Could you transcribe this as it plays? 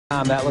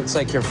That looks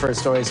like your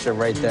first oyster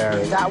right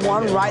there. That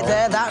one right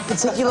there, that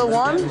particular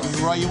one.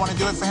 Roy, you want to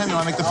do it for him? You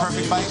want to make the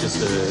perfect bite? Just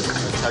a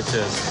touch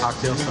of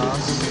cocktail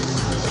sauce.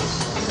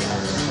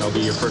 That'll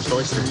be your first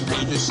oyster.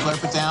 You just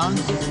slurp it down.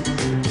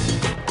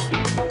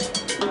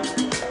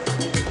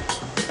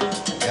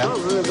 Yeah. Oh,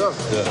 really good.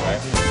 Good,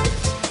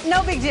 right?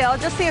 No big deal.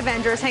 Just the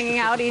Avengers hanging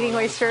out, eating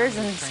oysters,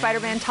 and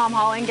Spider-Man Tom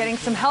Holland getting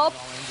some help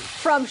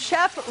from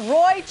Chef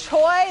Roy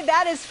Choi.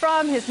 That is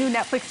from his new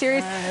Netflix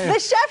series, The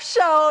Chef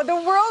Show. The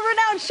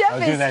world-renowned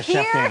chef is that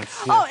here. Chef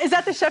dance. Yeah. Oh, is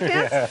that the chef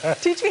dance? Yeah.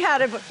 Teach me how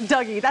to,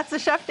 Dougie. That's the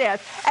chef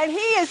dance. And he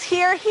is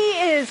here. He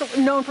is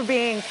known for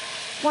being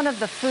one of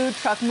the food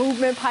truck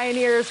movement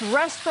pioneers,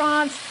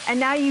 restaurants, and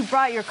now you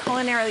brought your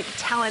culinary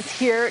talents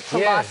here to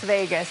Las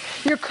Vegas.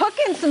 You're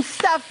cooking some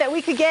stuff that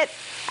we could get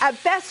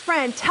at Best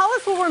Friend. Tell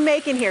us what we're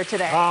making here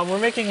today. We're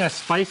making a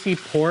spicy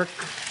pork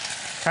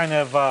kind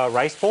of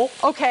rice bowl.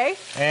 Okay.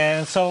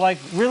 And so, like,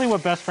 really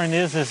what Best Friend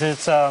is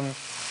it's kind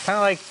of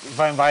like if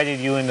I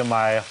invited you into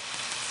my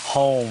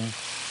home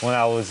when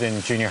I was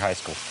in junior high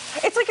school.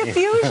 It's like a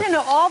fusion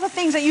of all the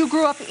things that you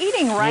grew up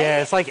eating, right?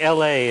 Yeah, it's like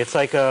LA. It's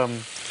like a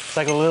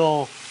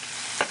little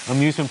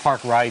amusement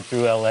park ride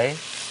through LA.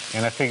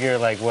 And I figure,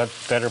 like, what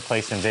better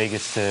place in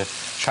Vegas to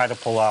try to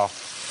pull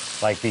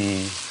off, like,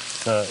 the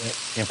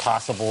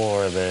impossible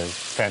or the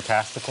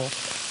fantastical.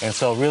 And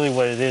so really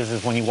what it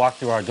is when you walk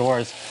through our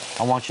doors,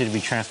 I want you to be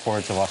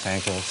transported to Los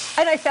Angeles.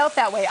 And I felt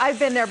that way. I've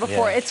been there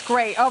before. Yeah. It's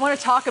great. I want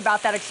to talk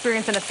about that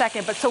experience in a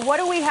second. But so what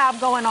do we have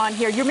going on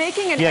here? You're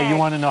making an egg. Yeah, you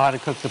want to know how to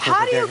cook the perfect egg?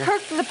 How do you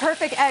cook the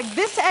perfect egg?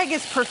 This egg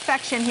is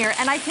perfection here,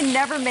 and I can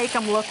never make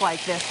them look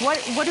like this.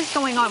 What is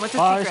going on? What's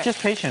the secret? It's just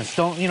patience.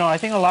 I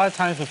think a lot of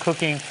times with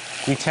cooking,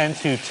 we tend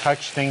to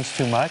touch things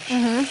too much.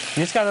 Mm-hmm.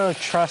 You just got to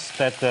trust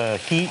that the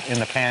heat in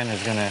the pan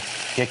is going to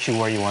get you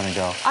where you want to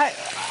go.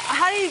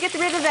 How do you get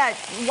rid of that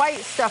white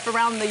stuff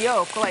around the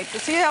yolk? Like,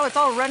 see how it's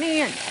all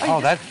runny? And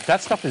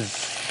that stuff is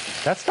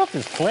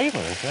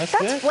flavor. That's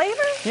good.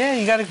 Flavor? Yeah,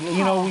 you got to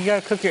you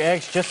got to cook your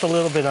eggs just a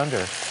little bit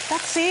under.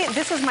 See,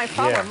 this is my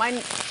problem.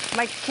 Yeah.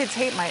 My kids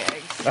hate my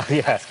eggs.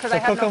 Yeah. Because I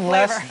have no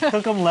flavor.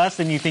 Cook them less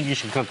than you think you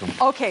should cook them.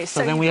 Okay,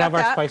 so then we have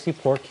our spicy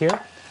pork here.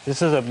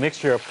 This is a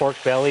mixture of pork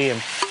belly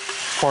and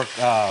pork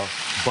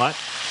butt,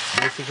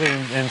 basically,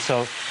 and so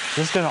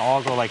this is going to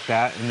all go like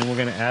that, and then we're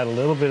going to add a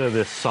little bit of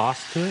this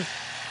sauce to it.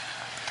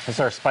 This is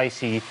our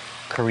spicy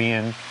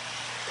Korean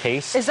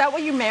paste. Is that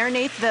what you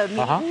marinate the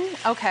meat in?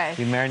 Okay.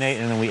 You marinate,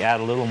 and then we add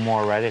a little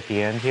more right at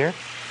the end here.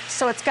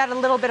 So it's got a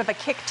little bit of a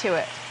kick to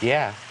it.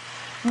 Yeah.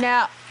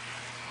 Now,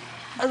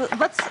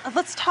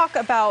 let's talk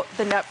about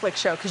the Netflix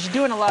show, because you're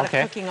doing a lot of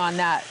cooking on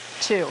that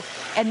too.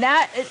 And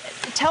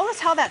tell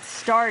us how that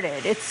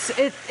started.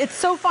 It's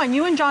so fun.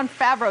 You and Jon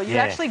Favreau, you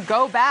actually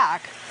go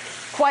back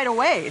quite a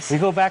ways. We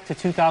go back to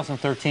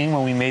 2013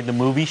 when we made the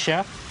movie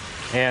Chef.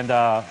 And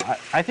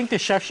I think the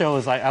Chef Show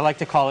is I like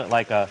to call it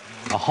like a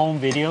home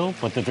video,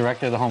 but the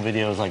director of the home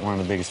video is like one of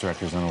the biggest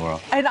directors in the world.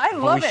 And I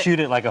love it. We shoot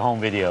it like a home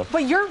video.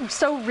 But you're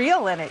so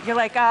real in it. You're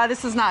like,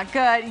 this is not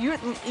good.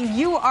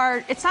 You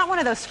are, it's not one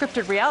of those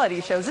scripted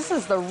reality shows. This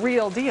is the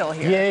real deal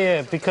here.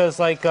 Yeah, because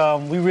like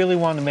we really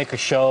wanted to make a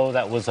show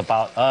that was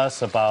about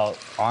us, about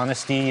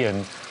honesty.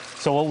 And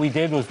so what we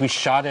did was we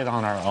shot it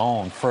on our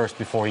own first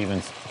before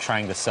even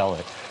trying to sell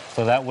it.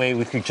 So that way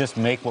we could just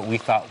make what we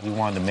thought we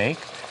wanted to make.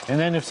 And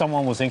then if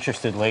someone was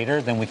interested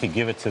later, then we could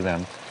give it to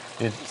them.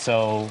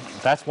 So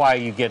that's why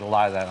you get a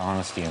lot of that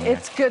honesty in there.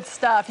 It's good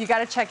stuff. You got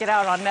to check it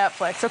out on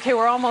Netflix. Okay,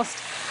 we're almost...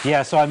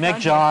 Yeah, so I met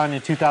Jon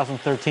in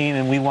 2013,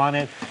 and we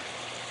wanted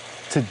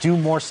to do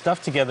more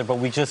stuff together, but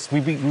we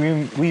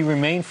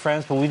remained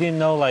friends, but we didn't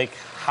know like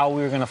how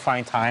we were going to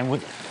find time.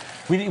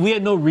 We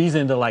had no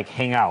reason to like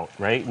hang out,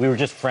 right? We were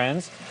just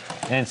friends.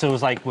 And so it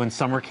was like when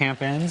summer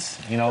camp ends,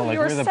 like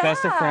we're the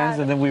best of friends,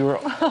 and then we were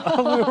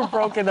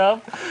broken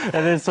up. And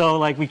then so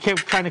like we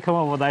kept trying to come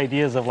up with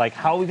ideas of like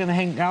how are we gonna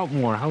hang out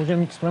more? How are we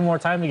gonna spend more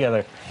time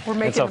together? We're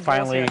making and so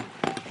finally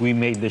we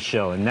made this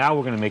show, and now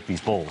we're gonna make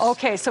these bowls.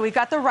 Okay, so we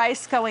got the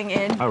rice going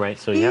in. All right,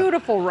 so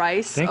beautiful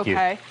rice. Thank you.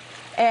 Okay.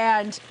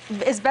 And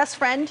is Best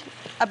Friend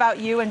about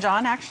you and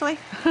Jon, actually?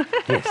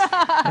 Yes.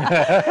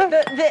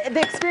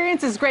 the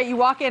experience is great. You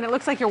walk in, it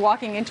looks like you're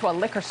walking into a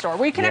liquor store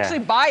where you can actually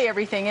buy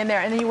everything in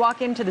there, and then you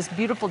walk into this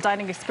beautiful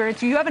dining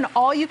experience. You have an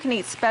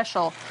all-you-can-eat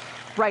special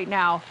right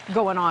now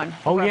going on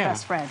for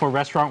Best Friend. For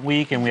Restaurant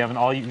Week, and we have an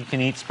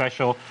all-you-can-eat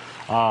special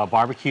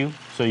barbecue,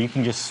 so you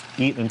can just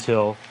eat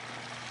until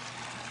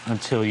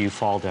you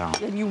fall down.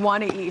 And you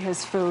want to eat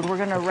his food. We're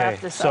going to wrap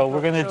this up. So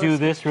we're going to do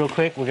this real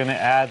quick. We're going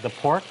to add the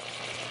pork.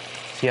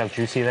 See how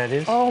juicy that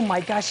is? Oh my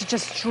gosh, it's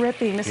just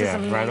dripping. This is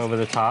amazing. Right over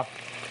the top.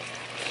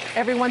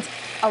 Everyone's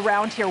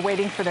around here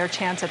waiting for their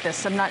chance at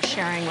this. I'm not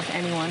sharing with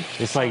anyone.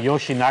 It's like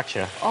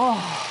Yoshinacha.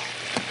 Oh.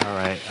 All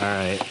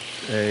right.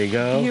 There you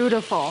go.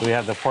 Beautiful. So we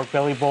have the pork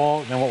belly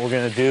bowl. Then what we're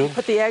going to do...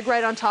 Put the egg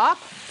right on top.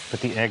 Put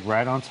the egg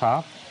right on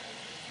top.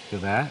 Do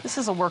that. This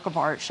is a work of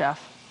art,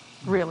 Chef.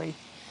 Really.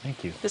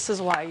 Thank you. This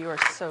is why you are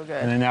so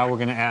good. And then now we're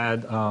going to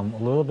add a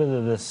little bit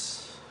of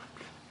this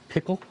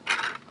pickle.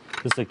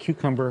 This is a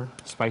cucumber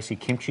spicy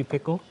kimchi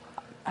pickle.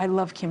 I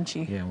love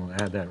kimchi. Yeah, we'll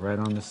add that right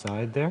on the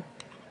side there.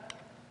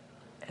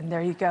 And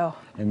there you go.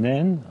 And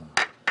then,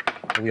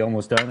 are we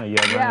almost done? Are you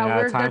running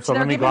out of time?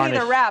 They're giving me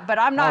the wrap, but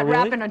I'm not Oh,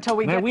 really? wrapping until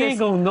we Man, get we this. ain't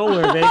going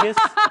nowhere, Vegas.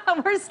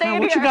 We're staying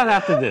what here. you got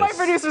after this? My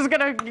producer's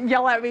gonna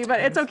yell at me, but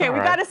it's okay. We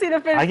All got right. to see the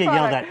finished I get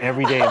yelled product. at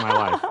every day of my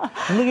life.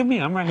 And look at me,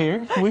 I'm right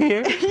here. We're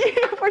here.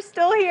 We're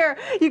still here.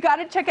 You got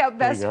to check out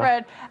There you Best go.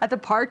 Friend at the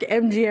Park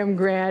MGM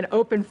Grand,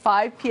 open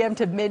 5 p.m.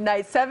 to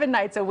midnight, 7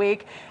 nights a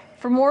week.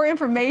 For more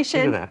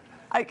information, Look at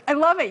I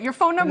love it. Your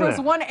phone number Look is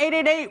at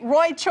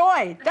 1-888-ROY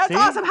CHOI. That's See?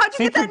 awesome. How'd you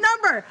See, get that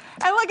number?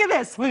 And look at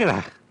this. Look at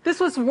that. This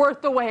was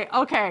worth the wait.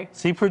 Okay.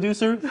 See,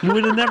 producer, you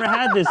would have never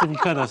had this if you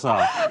cut us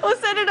off. We'll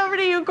send it over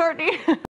to you, Courtney.